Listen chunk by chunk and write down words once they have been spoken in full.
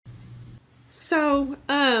So,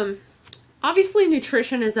 obviously,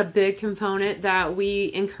 nutrition is a big component that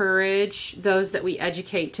we encourage those that we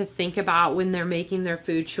educate to think about when they're making their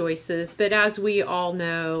food choices. But as we all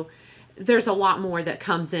know, there's a lot more that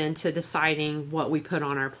comes into deciding what we put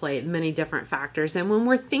on our plate, many different factors. And when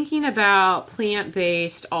we're thinking about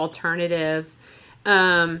plant-based alternatives,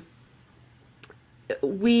 um,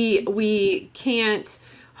 we can't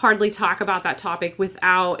hardly talk about that topic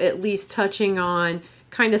without at least touching on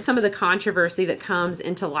kind of some of the controversy that comes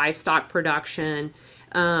into livestock production,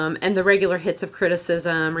 and the regular hits of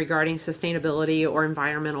criticism regarding sustainability or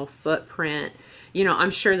environmental footprint.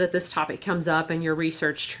 I'm sure that this topic comes up in your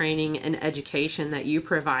research, training, and education that you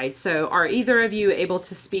provide. So are either of you able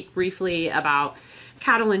to speak briefly about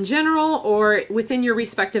cattle in general, or within your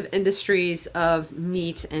respective industries of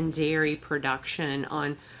meat and dairy production,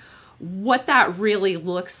 on what that really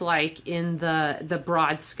looks like in the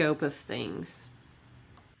broad scope of things?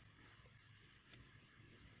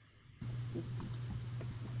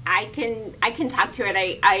 I can talk to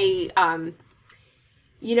it.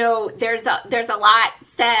 There's a lot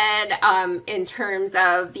said in terms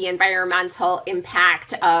of the environmental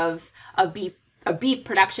impact of beef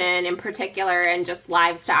production in particular, and just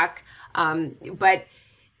livestock. But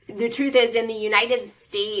the truth is, in the United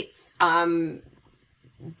States,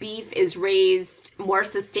 beef is raised more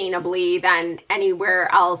sustainably than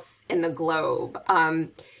anywhere else in the globe.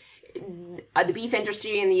 The beef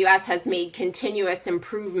industry in the U.S. has made continuous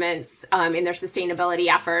improvements in their sustainability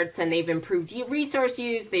efforts, and they've improved resource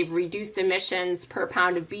use. They've reduced emissions per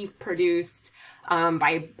pound of beef produced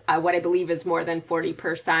by what I believe is more than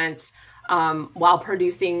 40%, while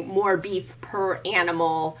producing more beef per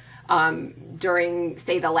animal during,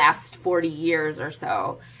 say, the last 40 years or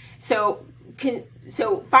so. So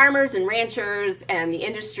farmers and ranchers and the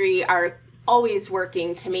industry are always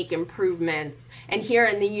working to make improvements. And here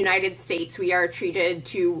in the United States, we are treated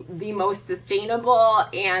to the most sustainable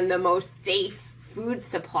and the most safe food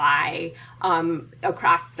supply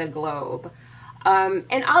across the globe.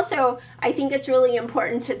 And also, I think it's really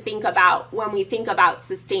important to think about, when we think about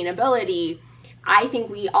sustainability, I think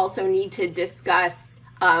we also need to discuss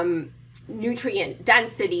nutrient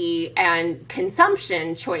density and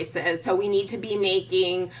consumption choices. So we need to be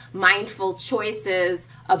making mindful choices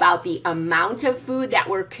about the amount of food that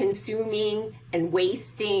we're consuming and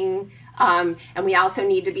wasting. And we also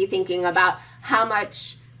need to be thinking about how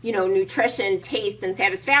much, nutrition, taste, and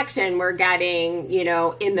satisfaction we're getting,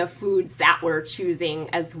 in the foods that we're choosing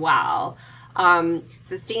as well.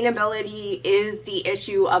 Sustainability is the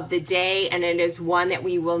issue of the day, and it is one that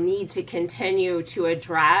we will need to continue to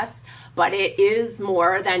address. But it is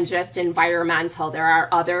more than just environmental. There are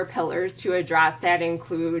other pillars to address that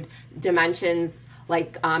include dimensions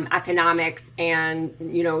like economics and,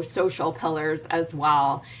 social pillars as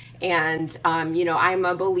well. And, I'm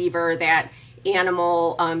a believer that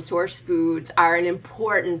animal source foods are an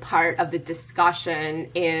important part of the discussion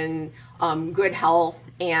in good health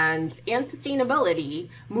and sustainability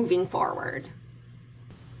moving forward.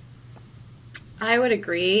 I would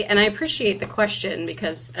agree, and I appreciate the question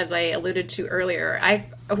because, as I alluded to earlier,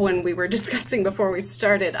 when we were discussing before we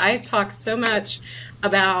started, I talked so much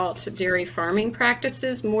about dairy farming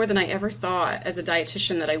practices more than I ever thought as a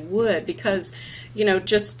dietitian that I would, because,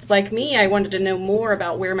 just like me, I wanted to know more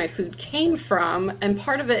about where my food came from, and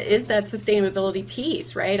part of it is that sustainability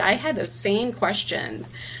piece, right? I had those same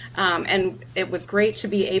questions, and it was great to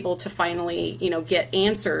be able to finally, get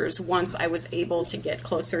answers once I was able to get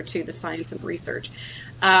closer to the science and research.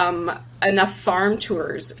 Enough farm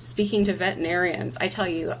tours, speaking to veterinarians. I tell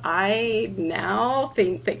you, I now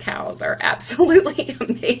think that cows are absolutely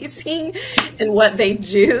amazing in what they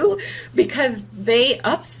do, because they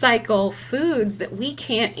upcycle foods that we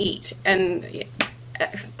can't eat. And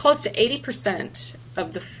close to 80%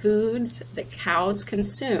 of the foods that cows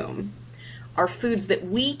consume are foods that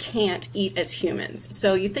we can't eat as humans.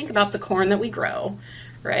 So you think about the corn that we grow,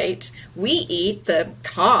 right? We eat the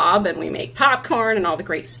cob and we make popcorn and all the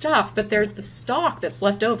great stuff, but there's the stalk that's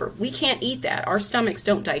left over. We can't eat that. Our stomachs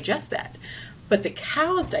don't digest that. But the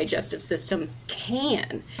cow's digestive system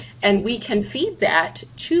can, and we can feed that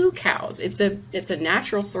to cows. It's a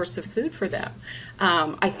natural source of food for them.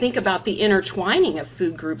 I think about the intertwining of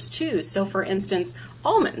food groups too. So for instance,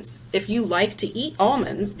 almonds. If you like to eat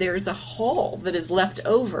almonds, there's a hull that is left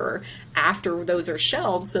over after those are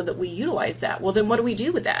shelled so that we utilize that. Well, then what do we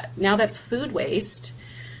do with that? Now that's food waste,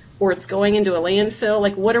 or it's going into a landfill.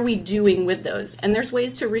 Like, what are we doing with those? And there's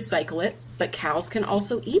ways to recycle it, but cows can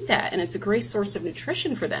also eat that, and it's a great source of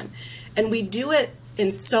nutrition for them. And we do it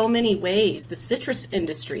in so many ways. The citrus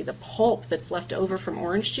industry, the pulp that's left over from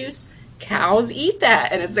orange juice, cows eat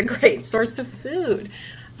that, and it's a great source of food.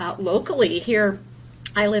 Locally here,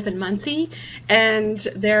 I live in Muncie, and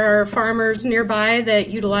there are farmers nearby that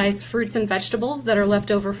utilize fruits and vegetables that are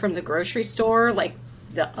left over from the grocery store, like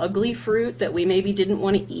the ugly fruit that we maybe didn't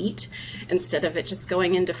want to eat, instead of it just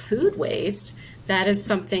going into food waste. That is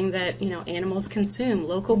something that, animals consume.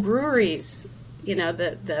 Local breweries,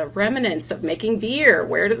 the remnants of making beer,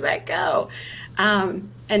 where does that go?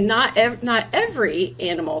 And not every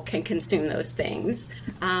animal can consume those things,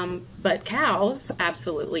 but cows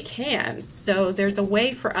absolutely can. So there's a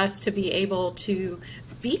way for us to be able to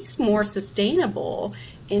be more sustainable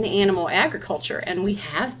in animal agriculture, and we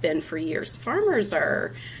have been for years. Farmers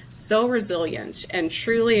are so resilient and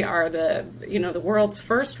truly are the world's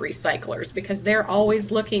first recyclers, because they're always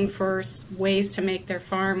looking for ways to make their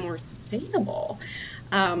farm more sustainable.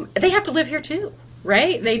 They have to live here too,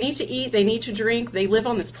 right? They need to eat, they need to drink, they live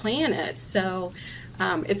on this planet. So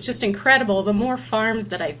it's just incredible. The more farms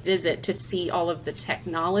that I visit to see all of the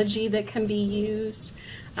technology that can be used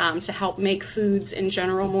to help make foods in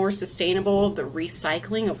general more sustainable, the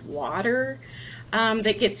recycling of water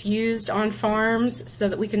that gets used on farms so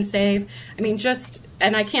that we can save.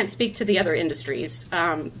 And I can't speak to the other industries.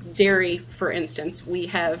 Dairy, for instance, we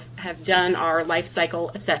have done our life cycle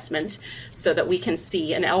assessment so that we can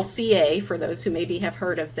see an LCA, for those who maybe have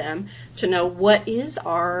heard of them, to know what is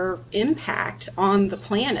our impact on the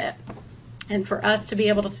planet. And for us to be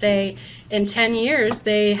able to say, in 10 years,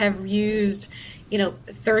 they have used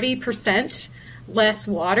 30% less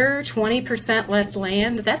water, 20% less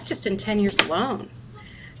land. That's just in 10 years alone.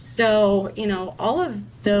 So, all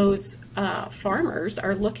of those farmers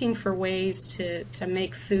are looking for ways to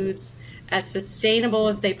make foods as sustainable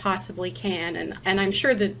as they possibly can. And I'm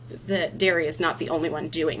sure that dairy is not the only one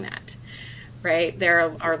doing that, right?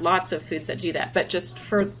 There are lots of foods that do that. But just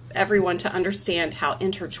for everyone to understand how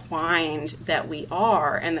intertwined that we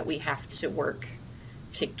are, and that we have to work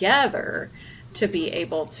together to be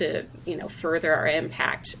able to, further our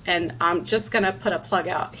impact. And I'm just going to put a plug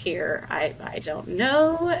out here. I don't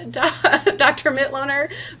know Dr. Mitloehner,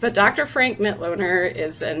 but Dr. Frank Mitloehner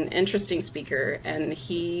is an interesting speaker, and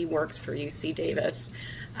he works for UC Davis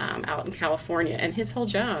out in California. And his whole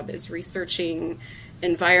job is researching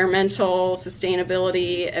environmental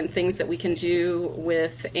sustainability and things that we can do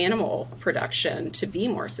with animal production to be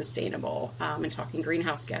more sustainable, and talking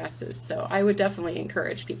greenhouse gases. So I would definitely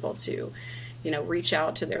encourage people to reach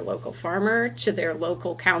out to their local farmer, to their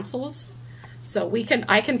local councils. So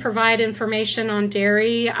I can provide information on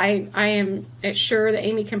dairy. I am sure that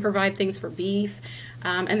Amy can provide things for beef.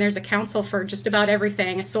 And there's a council for just about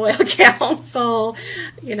everything, a soil council,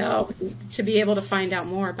 to be able to find out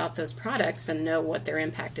more about those products and know what their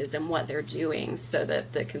impact is and what they're doing, so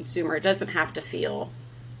that the consumer doesn't have to feel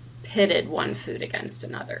pitted one food against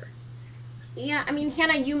another. Yeah,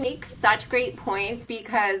 Hannah, you make such great points,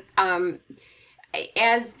 because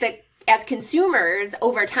as consumers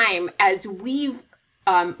over time, as we've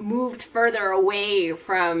moved further away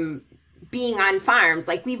from being on farms,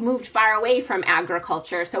 like we've moved far away from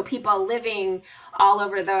agriculture. So people living all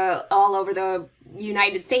over the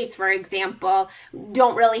United States, for example,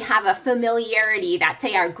 don't really have a familiarity that,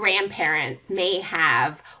 say, our grandparents may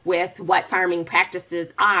have with what farming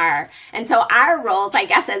practices are. And so our roles, I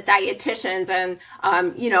guess, as dietitians, and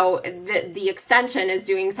the extension is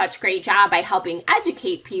doing such a great job by helping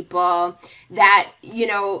educate people that,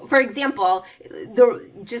 for example,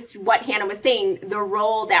 just what Hannah was saying, the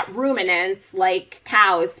role that ruminants like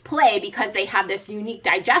cows play, because they have this unique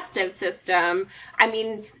digestive system.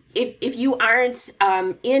 If you aren't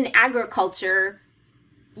in agriculture,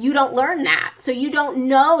 you don't learn that. So you don't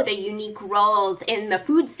know the unique roles in the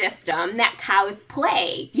food system that cows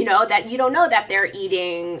play. That you don't know that they're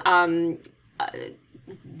eating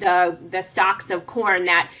the stalks of corn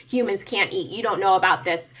that humans can't eat. You don't know about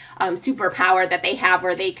this superpower that they have,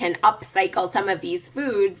 where they can upcycle some of these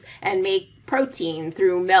foods and make protein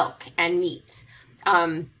through milk and meat.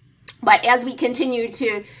 But as we continue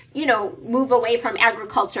to, move away from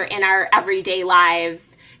agriculture in our everyday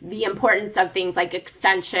lives, the importance of things like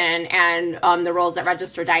extension and the roles that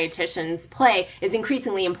registered dietitians play is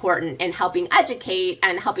increasingly important in helping educate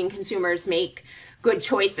and helping consumers make good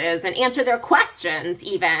choices and answer their questions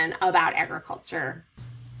even about agriculture.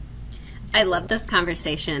 I love this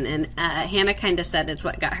conversation, and Hannah kind of said it's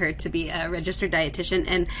what got her to be a registered dietitian,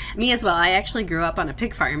 and me as well. I actually grew up on a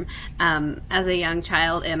pig farm as a young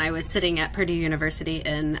child, and I was sitting at Purdue University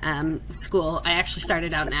in school. I actually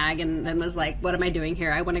started out in ag and then was like, what am I doing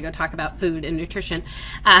here? I want to go talk about food and nutrition.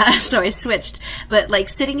 So I switched. But like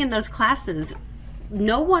sitting in those classes,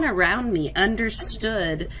 no one around me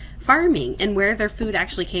understood farming and where their food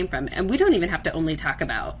actually came from. And we don't even have to only talk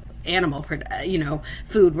about animal,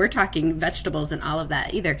 food. We're talking vegetables and all of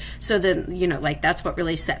that either. So then, that's what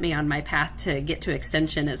really set me on my path to get to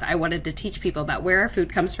Extension, is I wanted to teach people about where our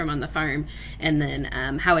food comes from on the farm, and then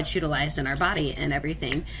how it's utilized in our body and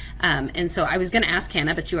everything. And so I was going to ask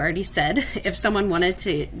Hannah, but you already said if someone wanted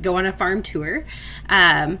to go on a farm tour,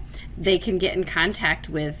 they can get in contact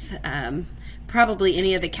with probably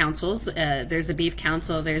any of the councils. There's a beef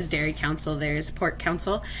council, there's dairy council, there's a pork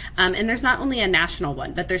council, and there's not only a national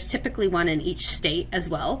one, but there's typically one in each state as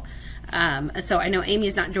well. So I know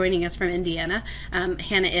Amy's not joining us from Indiana.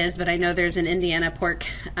 Hannah is, but I know there's an Indiana pork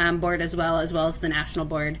board as well as the national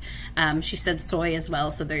board. She said soy as well,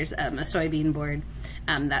 so there's a soybean board,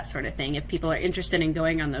 that sort of thing. If people are interested in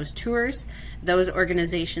going on those tours, those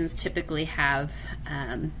organizations typically have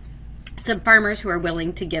some farmers who are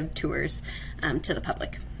willing to give tours to the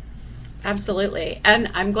public. Absolutely.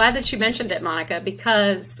 And I'm glad that you mentioned it, Monica,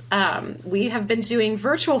 because we have been doing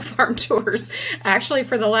virtual farm tours actually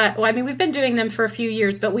for we've been doing them for a few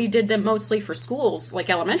years, but we did them mostly for schools,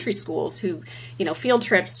 like elementary schools, who, field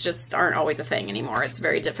trips just aren't always a thing anymore. It's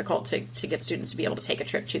very difficult to get students to be able to take a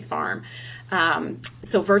trip to the farm.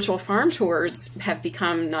 So virtual farm tours have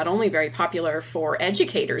become not only very popular for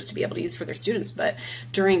educators to be able to use for their students, but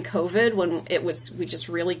during COVID, when we just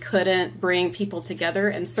really couldn't bring people together,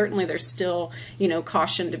 and certainly there's still,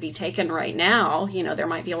 caution to be taken right now. There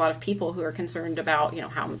might be a lot of people who are concerned about,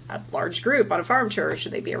 how a large group on a farm tour,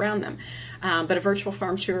 should they be around them? But a virtual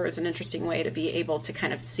farm tour is an interesting way to be able to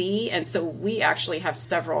kind of see. And so we actually have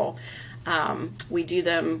several. We do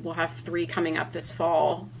them. We'll have 3 coming up this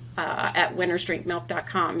fall. At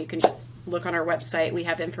winnersdrinkmilk.com. You can just look on our website. We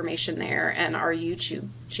have information there, and our YouTube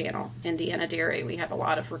channel, Indiana Dairy. We have a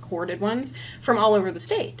lot of recorded ones from all over the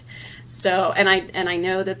state. So, and I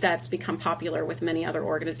know that that's become popular with many other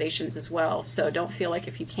organizations as well. So don't feel like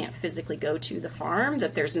if you can't physically go to the farm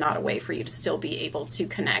that there's not a way for you to still be able to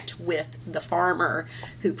connect with the farmer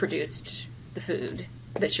who produced the food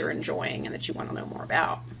that you're enjoying and that you want to know more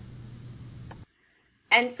about.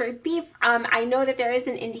 And for beef, I know that there is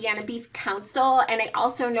an Indiana Beef Council, and I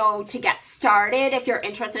also know to get started, if you're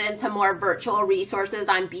interested in some more virtual resources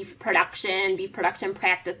on beef production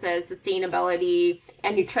practices, sustainability,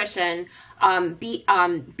 and nutrition,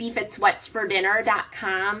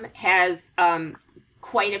 beefitswhatsfordinner.com has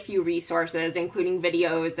quite a few resources, including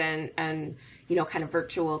videos and kind of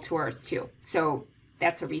virtual tours too. So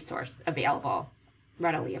that's a resource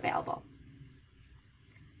readily available.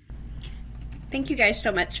 Thank you guys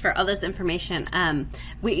so much for all this information.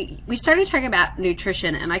 We started talking about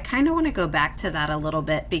nutrition, and I kind of want to go back to that a little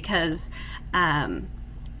bit because as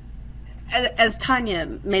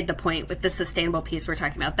Tanya made the point with the sustainable piece we're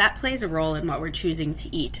talking about, that plays a role in what we're choosing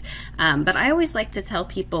to eat. But I always like to tell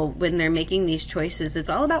people when they're making these choices, it's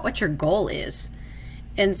all about what your goal is.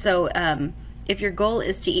 And so if your goal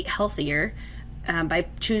is to eat healthier by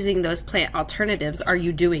choosing those plant alternatives, are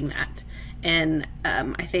you doing that? And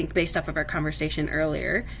I think based off of our conversation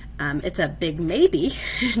earlier, it's a big maybe.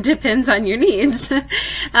 Depends on your needs.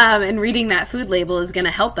 And reading that food label is going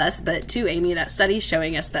to help us. But too, Amy, that study's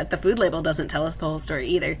showing us that the food label doesn't tell us the whole story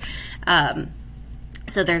either.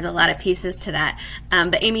 So there's a lot of pieces to that.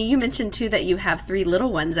 But Amy, you mentioned too that you have 3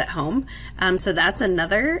 little ones at home. So that's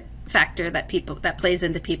another factor that plays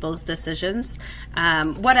into people's decisions.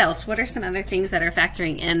 What else? What are some other things that are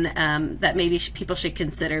factoring in that maybe people should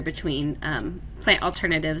consider between plant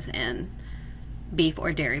alternatives and beef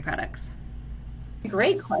or dairy products?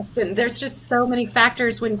 Great question. There's just so many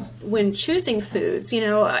factors when choosing foods.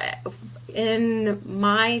 In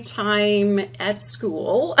my time at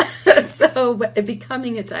school, so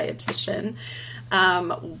becoming a dietitian,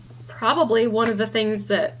 probably one of the things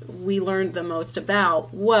that we learned the most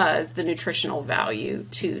about was the nutritional value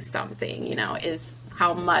to something, is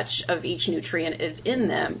how much of each nutrient is in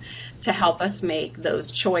them to help us make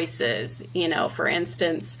those choices. For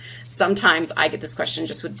instance, sometimes I get this question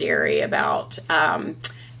just with dairy about,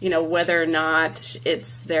 whether or not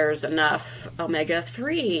there's enough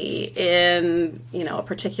omega-3 in, a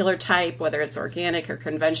particular type, whether it's organic or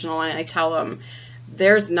conventional. And I tell them,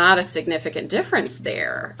 there's not a significant difference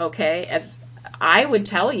there, okay? As I would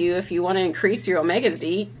tell you, if you want to increase your omegas, to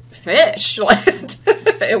eat fish.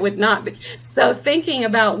 It would not be. So thinking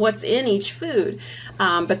about what's in each food.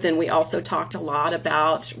 But then we also talked a lot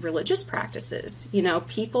about religious practices.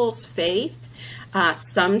 People's faith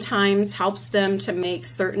Sometimes helps them to make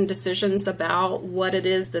certain decisions about what it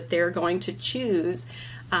is that they're going to choose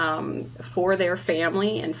for their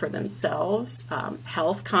family and for themselves.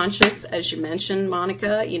 Health conscious, as you mentioned,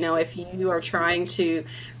 Monica, if you are trying to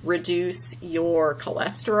reduce your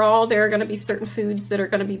cholesterol, there are going to be certain foods that are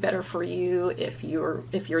going to be better for you. If you're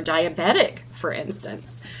diabetic, for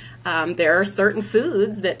instance, there are certain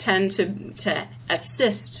foods that tend to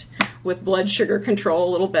assist with blood sugar control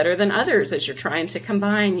a little better than others as you're trying to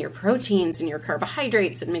combine your proteins and your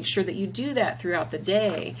carbohydrates and make sure that you do that throughout the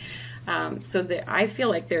day. I feel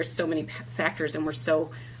like there's so many factors, and we're so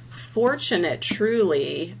fortunate,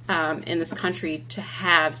 truly, in this country to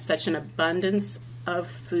have such an abundance of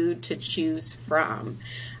food to choose from.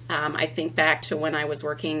 I think back to when I was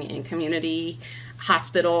working in community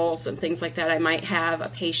hospitals and things like that. I might have a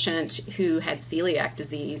patient who had celiac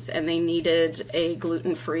disease and they needed a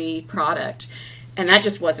gluten-free product, and that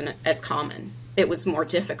just wasn't as common. It was more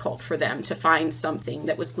difficult for them to find something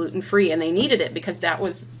that was gluten-free, and they needed it because that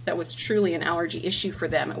was truly an allergy issue for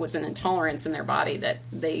them. It was an intolerance in their body that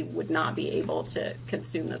they would not be able to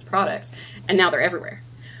consume those products, and now they're everywhere.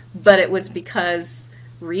 But it was because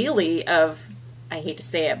really of, I hate to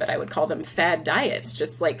say it, but I would call them fad diets.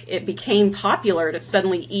 Just like it became popular to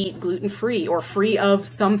suddenly eat gluten-free or free of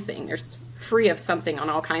something. There's free of something on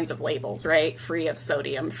all kinds of labels, right? Free of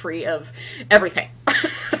sodium, free of everything.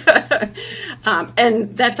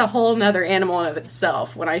 And that's a whole nother animal in of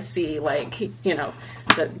itself. When I see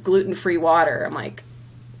the gluten-free water, I'm like,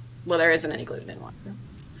 well, there isn't any gluten in water.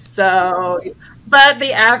 So, but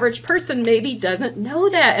the average person maybe doesn't know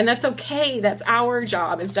that, and that's okay. That's our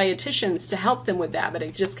job as dietitians to help them with that, but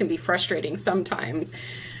it just can be frustrating sometimes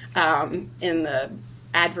in the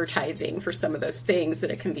advertising for some of those things that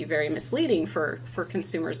it can be very misleading for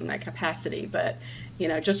consumers in that capacity. But,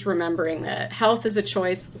 just remembering that health is a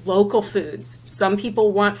choice, local foods. Some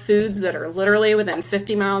people want foods that are literally within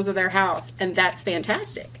 50 miles of their house, and that's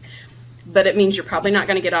fantastic. But it means you're probably not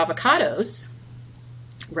going to get avocados,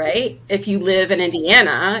 right? If you live in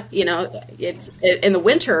Indiana, it's in the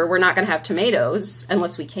winter, we're not going to have tomatoes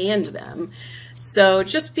unless we canned them. So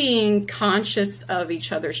just being conscious of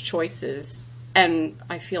each other's choices, and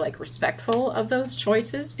I feel like respectful of those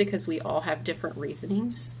choices, because we all have different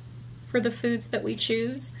reasonings for the foods that we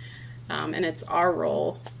choose. And it's our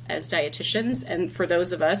role as dietitians, and for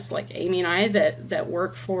those of us like Amy and I that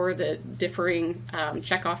work for the differing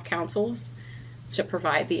checkoff councils, to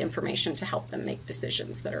provide the information to help them make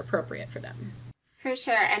decisions that are appropriate for them. For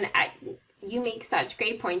sure. And you make such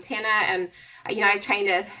great points, Hannah. And, I was trying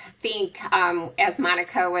to think as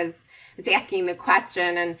Monica was asking the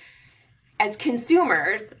question, and as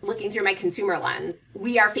consumers, looking through my consumer lens,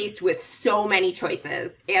 we are faced with so many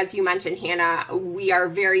choices. As you mentioned, Hannah, we are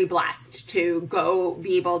very blessed to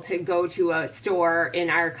be able to go to a store in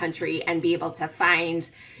our country and be able to find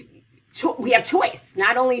we have choice.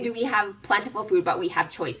 Not only do we have plentiful food, but we have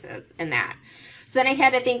choices in that. So then I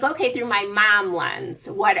had to think, okay, through my mom lens,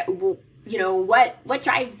 what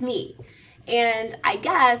drives me? And I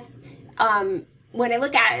guess when I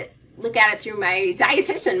look at it through my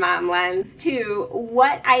dietitian mom lens too,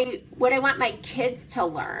 what I want my kids to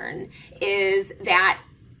learn is that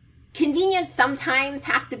convenience sometimes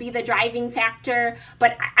has to be the driving factor,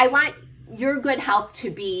 but I want your good health to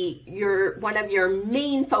be one of your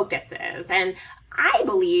main focuses. And I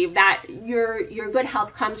believe that your good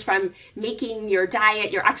health comes from making your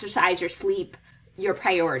diet, your exercise, your sleep, your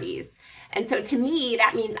priorities. And so to me,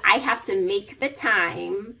 that means I have to make the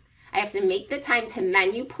time to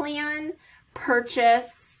menu plan,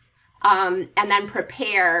 purchase, and then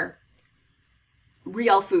prepare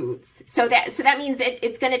real foods. So that means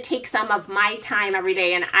it's going to take some of my time every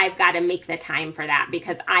day, and I've got to make the time for that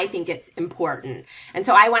because I think it's important. And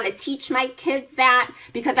so I want to teach my kids that,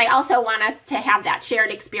 because I also want us to have that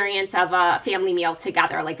shared experience of a family meal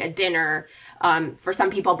together, like a dinner. For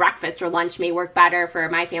some people, breakfast or lunch may work better. For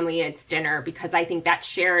my family, it's dinner, because I think that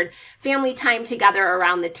shared family time together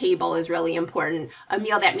around the table is really important. A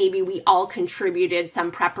meal that maybe we all contributed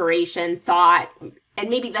some preparation, thought, and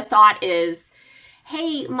maybe the thought is,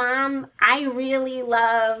 hey, Mom, I really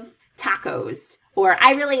love tacos, or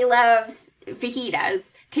I really love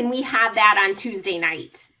fajitas. Can we have that on Tuesday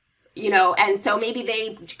night? And so maybe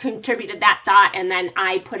they contributed that thought, and then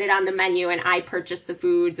I put it on the menu and I purchased the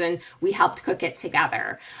foods and we helped cook it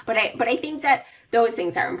together. But I think that those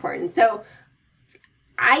things are important. So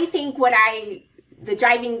I think the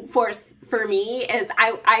driving force for me is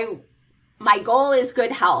my goal is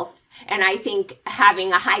good health. And I think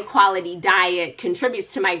having a high quality diet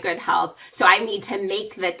contributes to my good health. So I need to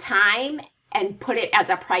make the time and put it as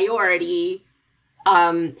a priority,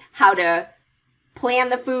 how to plan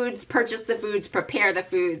the foods, purchase the foods, prepare the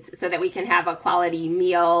foods so that we can have a quality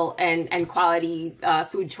meal and quality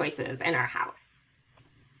food choices in our house.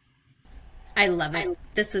 I love it.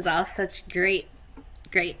 This is all such great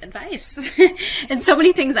advice. And so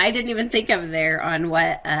many things I didn't even think of there on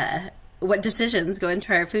what decisions go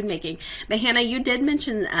into our food making. But Hannah, you did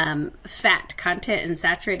mention fat content and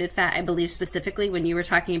saturated fat, I believe, specifically when you were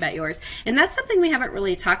talking about yours. And that's something we haven't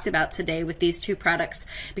really talked about today with these two products,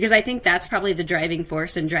 because I think that's probably the driving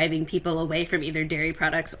force in driving people away from either dairy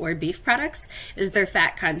products or beef products is their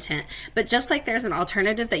fat content. But just like there's an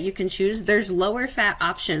alternative that you can choose, there's lower fat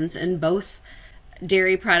options in both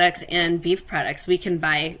dairy products and beef products. We can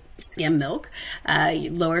buy skim milk,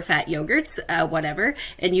 lower fat yogurts, whatever,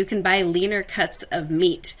 and you can buy leaner cuts of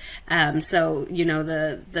meat. So, you know,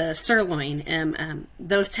 the sirloin and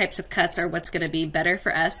those types of cuts are what's going to be better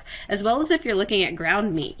for us, as well as if you're looking at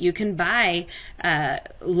ground meat, you can buy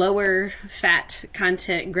lower fat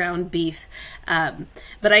content ground beef.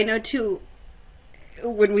 But I know too,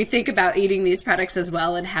 when we think about eating these products as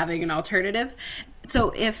well and having an alternative,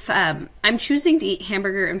 so if I'm choosing to eat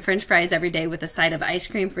hamburger and french fries every day with a side of ice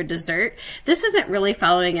cream for dessert, this isn't really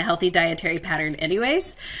following a healthy dietary pattern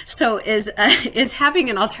anyways. So is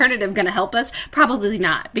having an alternative going to help us? Probably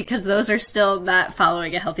not, because those are still not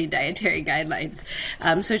following a healthy dietary guidelines.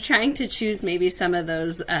 So trying to choose maybe some of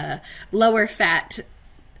those lower fat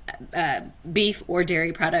beef or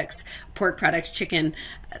dairy products, pork products, chicken,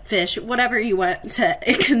 fish, whatever you want to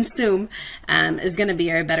consume is going to be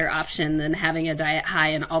a better option than having a diet high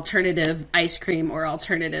in alternative ice cream or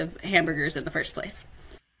alternative hamburgers in the first place.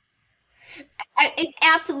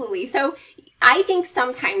 Absolutely. So I think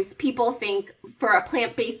sometimes people think for a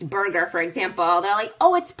plant-based burger, for example, they're like,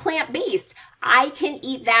 oh, it's plant-based. I can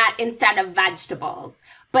eat that instead of vegetables.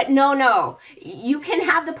 But no, you can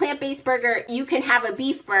have the plant-based burger, you can have a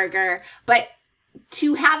beef burger, but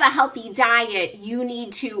to have a healthy diet, you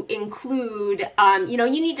need to include, you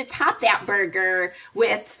need to top that burger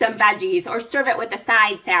with some veggies or serve it with a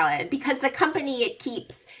side salad, because the company it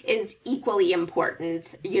keeps is equally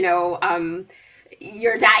important. Your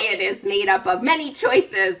diet is made up of many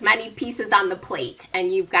choices, many pieces on the plate,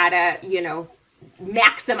 and you've got to,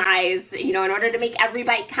 maximize, in order to make every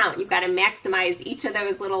bite count, you've got to maximize each of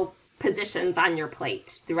those little positions on your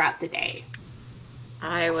plate throughout the day.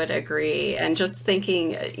 I would agree. And just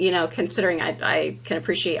thinking, considering I can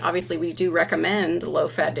appreciate, obviously we do recommend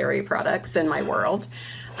low-fat dairy products in my world.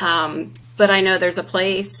 But I know there's a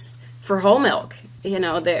place for whole milk.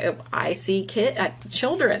 I see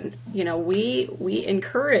children, we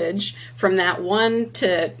encourage from that 1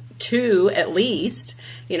 to 2 at least,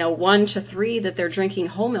 1 to 3 that they're drinking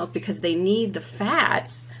whole milk because they need the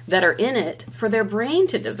fats that are in it for their brain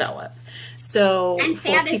to develop. So and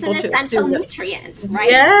fat is an essential nutrient,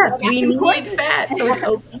 right? Yes, so we need fat, so it's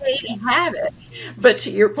okay to have it. But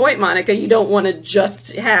to your point, Monica, you don't want to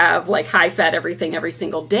just have like high fat everything every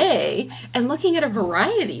single day, and looking at a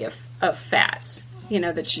variety of fats,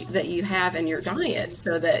 that you have in your diet,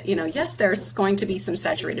 so that, yes, there's going to be some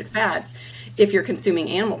saturated fats if you're consuming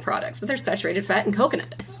animal products, but there's saturated fat in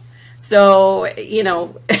coconut. So,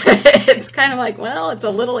 it's kind of like, well, it's a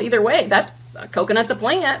little either way. Coconut's a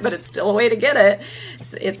plant, but it's still a way to get it.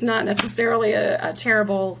 It's not necessarily a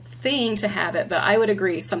terrible thing to have it, but I would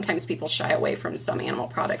agree sometimes people shy away from some animal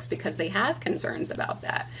products because they have concerns about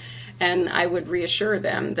that. And I would reassure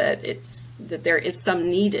them that there is some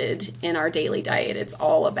needed in our daily diet. It's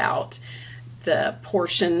all about the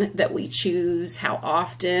portion that we choose, how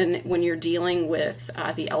often. When you're dealing with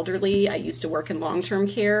the elderly, I used to work in long-term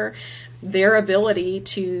care, their ability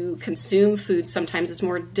to consume food sometimes is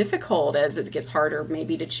more difficult as it gets harder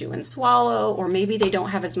maybe to chew and swallow, or maybe they don't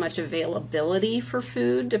have as much availability for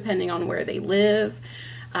food depending on where they live,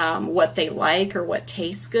 what they like or what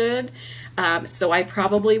tastes good. So I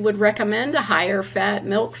probably would recommend a higher fat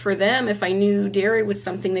milk for them if I knew dairy was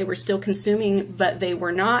something they were still consuming, but they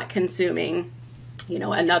were not consuming,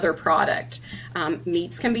 another product.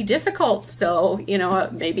 Meats can be difficult. So,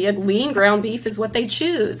 maybe a lean ground beef is what they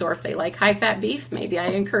choose. Or if they like high fat beef, maybe I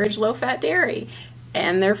encourage low fat dairy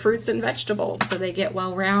and their fruits and vegetables so they get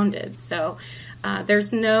well rounded. So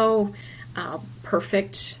there's no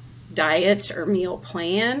perfect diet or meal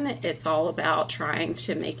plan. It's all about trying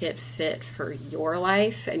to make it fit for your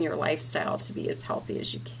life and your lifestyle to be as healthy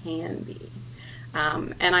as you can be.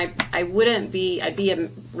 And I'd be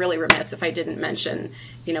really remiss if I didn't mention,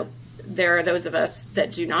 there are those of us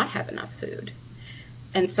that do not have enough food.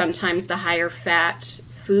 And sometimes the higher fat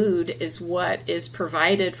food is what is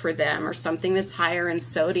provided for them, or something that's higher in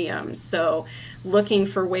sodium. So looking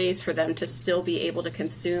for ways for them to still be able to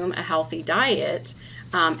consume a healthy diet,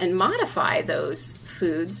 and modify those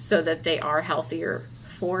foods so that they are healthier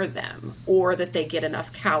for them, or that they get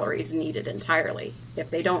enough calories needed entirely.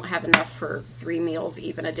 If they don't have enough for 3 meals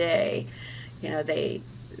even a day,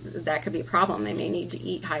 that could be a problem. They may need to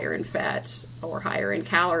eat higher in fat or higher in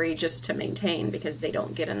calorie just to maintain, because they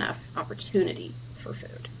don't get enough opportunity for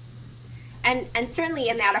food. And certainly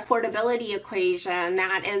in that affordability equation,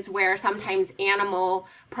 that is where sometimes animal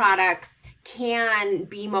products can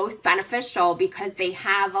be most beneficial, because they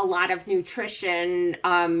have a lot of nutrition,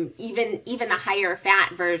 even the higher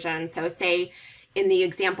fat version. So say in the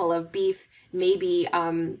example of beef, maybe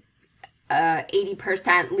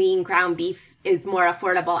 80% lean ground beef is more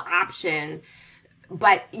affordable option.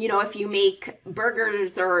 But, if you make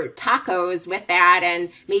burgers or tacos with that and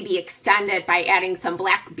maybe extend it by adding some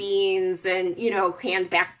black beans and, canned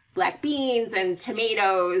black beans and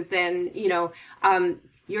tomatoes and,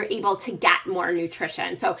 you're able to get more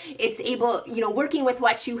nutrition. So it's working with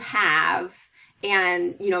what you have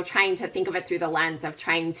and, trying to think of it through the lens of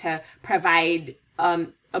trying to provide a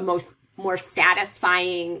more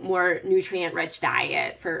satisfying, more nutrient-rich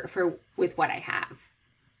diet with what I have.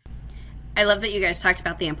 I love that you guys talked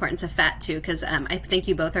about the importance of fat too, because I think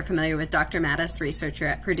you both are familiar with Dr. Mattis, researcher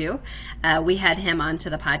at Purdue. We had him onto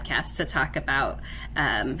the podcast to talk about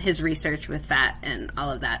his research with fat and all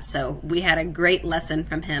of that. So we had a great lesson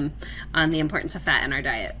from him on the importance of fat in our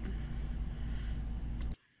diet.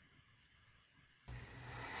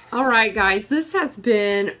 All right, guys, this has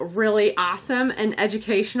been really awesome and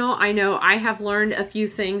educational. I know I have learned a few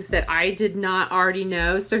things that I did not already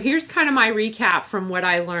know. So here's kind of my recap from what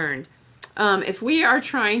I learned. If we are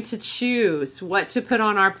trying to choose what to put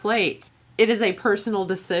on our plate, it is a personal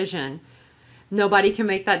decision. Nobody can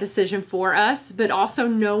make that decision for us, but also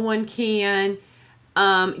no one can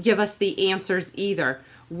give us the answers either.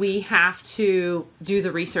 We have to do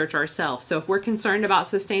the research ourselves. So if we're concerned about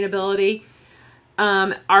sustainability,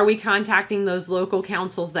 are we contacting those local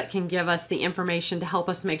councils that can give us the information to help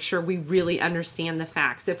us make sure we really understand the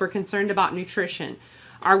facts? If we're concerned about nutrition,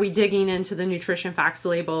 are we digging into the nutrition facts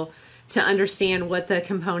label to understand what the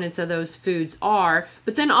components of those foods are?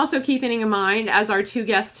 But then also keeping in mind, as our two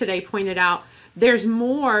guests today pointed out, there's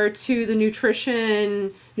more to the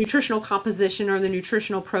nutritional composition or the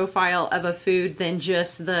nutritional profile of a food than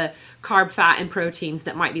just the carb, fat, and proteins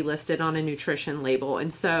that might be listed on a nutrition label.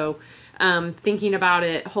 And so thinking about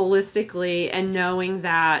it holistically and knowing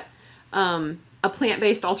that a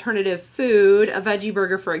plant-based alternative food, a veggie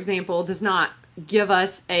burger, for example, does not give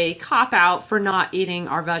us a cop-out for not eating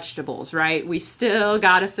our vegetables, right? We still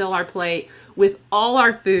got to fill our plate with all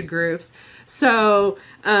our food groups. So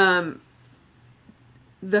the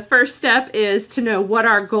first step is to know what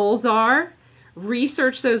our goals are,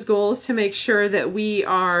 research those goals to make sure that we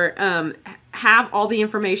are have all the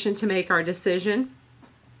information to make our decision.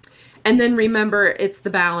 And then remember, it's the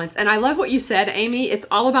balance. And I love what you said, Amy. It's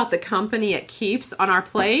all about the company it keeps on our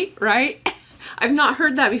plate, right? I've not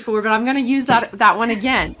heard that before, but I'm going to use that one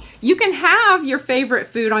again. You can have your favorite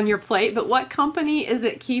food on your plate, but what company is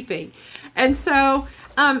it keeping? And so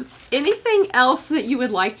anything else that you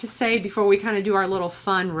would like to say before we kind of do our little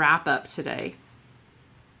fun wrap up today?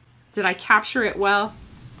 Did I capture it well?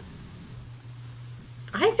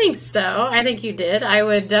 I think so. I think you did. I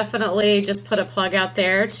would definitely just put a plug out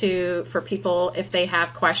there for people, if they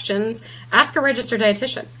have questions, ask a registered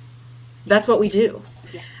dietitian. That's what we do.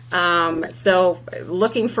 So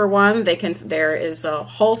looking for one, there is a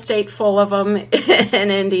whole state full of them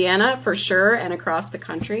in Indiana for sure, and across the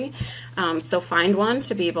country. So find one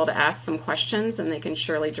to be able to ask some questions, and they can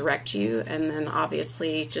surely direct you. And then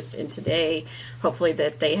obviously just in today, hopefully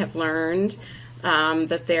that they have learned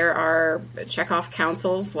that there are checkoff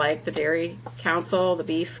councils like the Dairy Council, the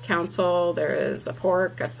Beef Council, there is a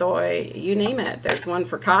pork, a soy, you name it. There's one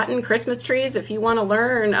for cotton, Christmas trees. If you want to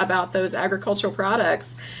learn about those agricultural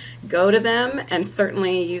products, go to them, and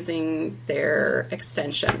certainly using their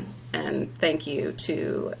extension. And thank you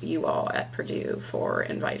to you all at Purdue for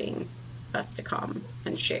inviting us to come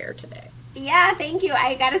and share today. Yeah, thank you.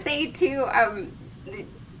 I gotta say too,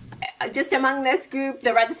 just among this group,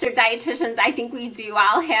 the registered dietitians, I think we do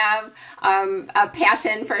all have a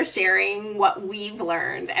passion for sharing what we've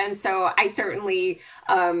learned. And so I certainly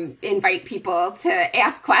invite people to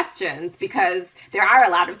ask questions, because there are a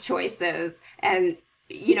lot of choices. And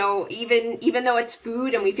you know, even though it's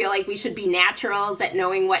food and we feel like we should be naturals at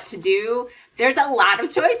knowing what to do, there's a lot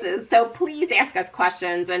of choices. So please ask us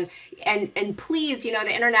questions, and please, you know,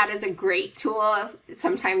 the internet is a great tool,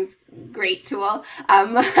 sometimes great tool,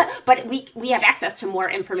 but we have access to more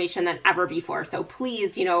information than ever before. So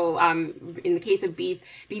please, you know, in the case of beef,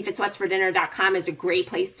 beefitswhatsfordinner.com is a great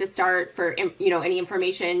place to start for, you know, any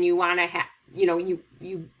information you want to have, you know, you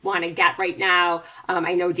want to get right now.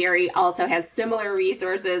 I know dairy also has similar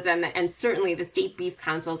resources, and certainly the state beef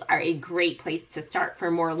councils are a great place to start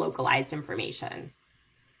for more localized information.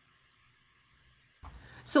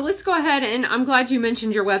 So let's go ahead, and I'm glad you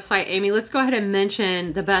mentioned your website, Amy. Let's go ahead and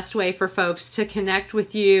mention the best way for folks to connect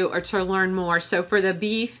with you or to learn more. So for the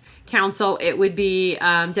Beef Council, it would be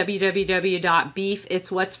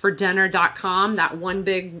www.beefitswhatsfordinner.com, that one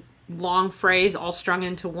big long phrase all strung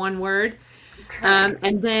into one word.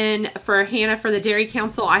 And then for Hannah, for the Dairy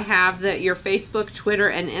Council, I have that your Facebook, Twitter,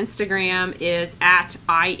 and Instagram is at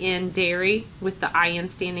IN Dairy, with the IN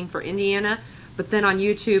standing for Indiana. But then on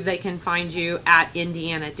YouTube, they can find you at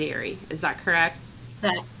Indiana Dairy. Is that correct?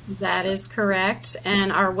 That is correct.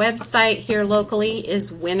 And our website here locally is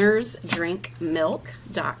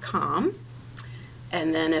winnersdrinkmilk.com.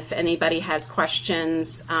 And then if anybody has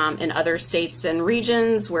questions in other states and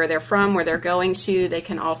regions where they're from, where they're going to, they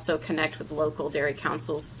can also connect with local dairy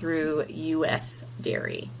councils through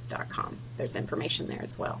usdairy.com. There's information there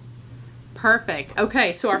as well. Perfect.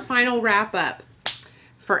 Okay, so our final wrap up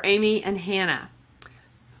for Amy and Hannah.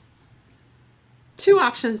 2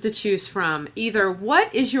 options to choose from. Either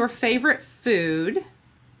what is your favorite food,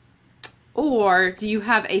 or do you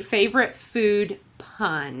have a favorite food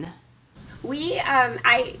pun?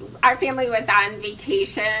 Our family was on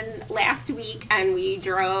vacation last week, and we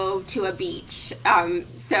drove to a beach.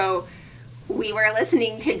 So we were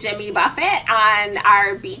listening to Jimmy Buffett on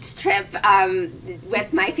our beach trip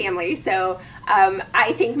with my family. So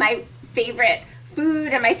I think my favorite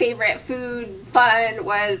food and my favorite food fun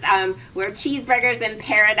was were Cheeseburgers in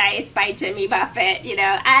Paradise by Jimmy Buffett. You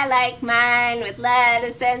know, I like mine with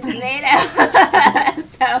lettuce and tomato.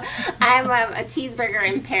 So I'm a cheeseburger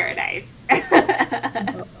in paradise.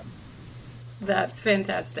 That's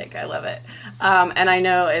fantastic. I love it. And I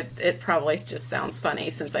know it probably just sounds funny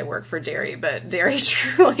since I work for dairy, but dairy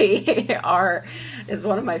truly is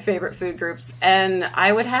one of my favorite food groups. And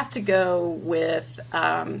I would have to go with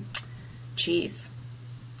cheese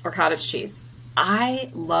or cottage cheese. I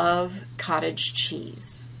love cottage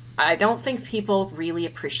cheese. I don't think people really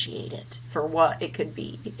appreciate it for what it could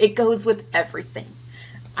be. It goes with everything.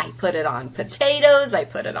 I put it on potatoes, I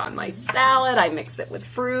put it on my salad, I mix it with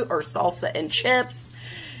fruit or salsa and chips.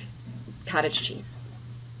 Cottage cheese.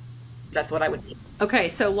 That's what I would eat. Okay,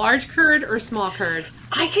 so large curd or small curd?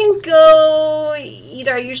 I can go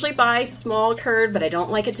either. I usually buy small curd, but I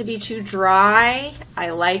don't like it to be too dry.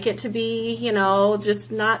 I like it to be, you know,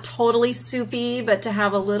 just not totally soupy, but to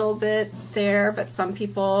have a little bit there. But some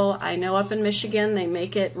people I know up in Michigan, they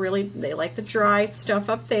make it really, they like the dry stuff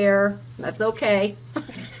up there. That's okay.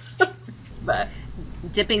 But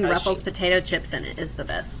dipping Ruffles potato chips in it is the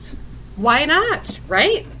best. Why not,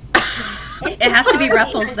 right? It has to be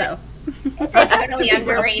Ruffles, though. It's a totally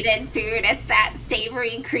underrated food. It's that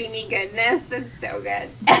savory, creamy goodness. It's so good.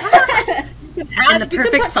 And the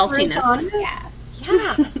perfect saltiness. Yeah.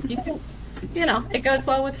 You can, you know, it goes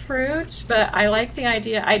well with fruit, but I like the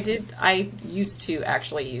idea. I used to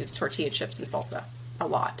actually use tortilla chips and salsa a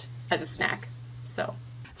lot as a snack. So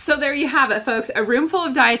there you have it, folks. A room full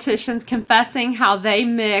of dietitians confessing how they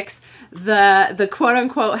mix the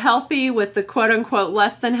quote-unquote healthy with the quote-unquote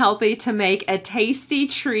less than healthy to make a tasty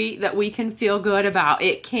treat that we can feel good about.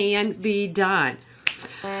 It can be done.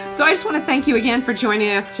 So I just want to thank you again for joining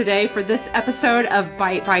us today for this episode of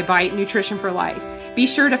Bite by Bite Nutrition for Life. Be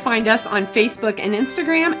sure to find us on Facebook and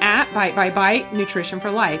Instagram at Bite by Bite Nutrition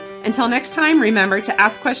for Life. Until next time, remember to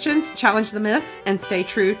ask questions, challenge the myths, and stay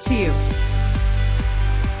true to you.